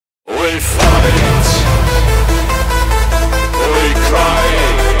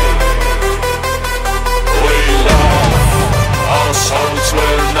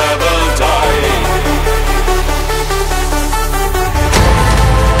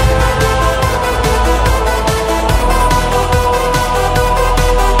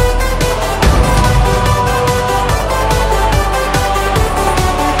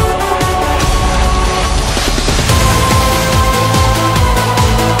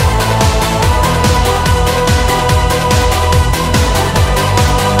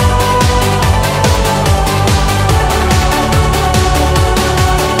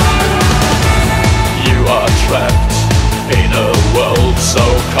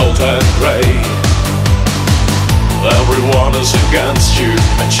and grey. Everyone is against you,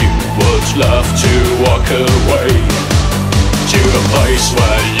 and you would love to walk away to a place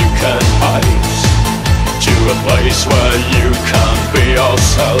where you can hide, to a place where you can be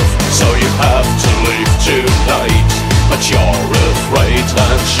yourself. So you have to leave tonight, but you're afraid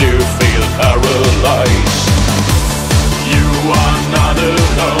and you feel paralyzed. You are not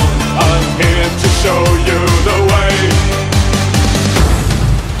alone, I'm here to show you the way.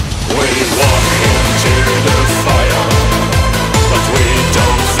 We walk into the fire, but we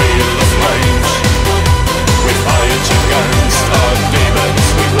don't feel the flames. We fight against our demons,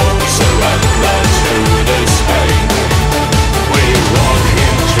 we won't surrender to this pain. We walk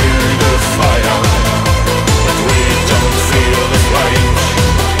into the fire, but we don't feel the flames.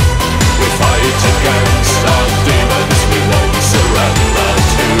 We fight against our demons, we won't surrender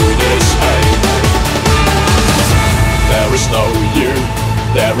to this pain. There is no you,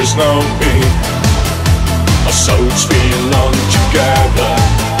 there is no me. Our souls belong together.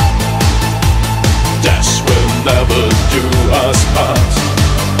 Death will never do us part.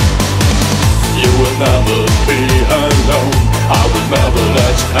 You will never be alone. I will never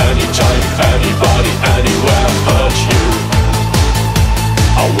let any time, anybody, anywhere hurt you.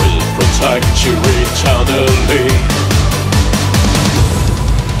 I will protect you eternally.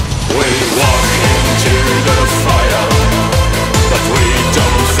 We walk into the fire, but we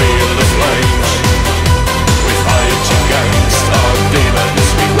don't feel the flames. We fight against our demons,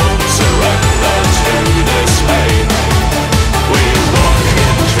 we won't surrender to this pain. We walk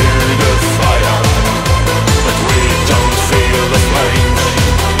into the fire, but we don't feel the flames.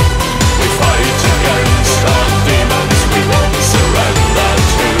 We fight against our demons, we won't surrender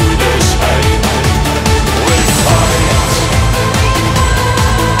to this pain. We fight,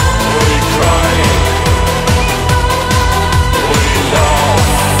 we cry, we love,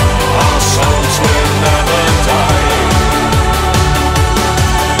 our souls will never die.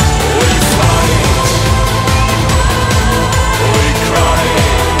 We fight, we cry,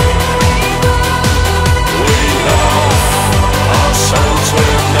 we love, our souls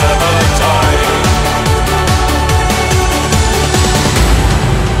will never die.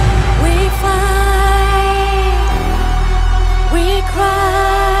 We fight, we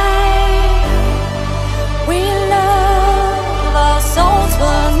cry, we love, our souls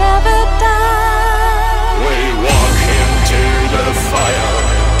will never die. We walk into the fire,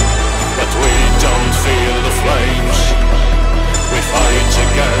 but we don't feel the flames. We fight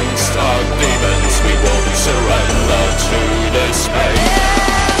against our demons, we won't surrender to this pain.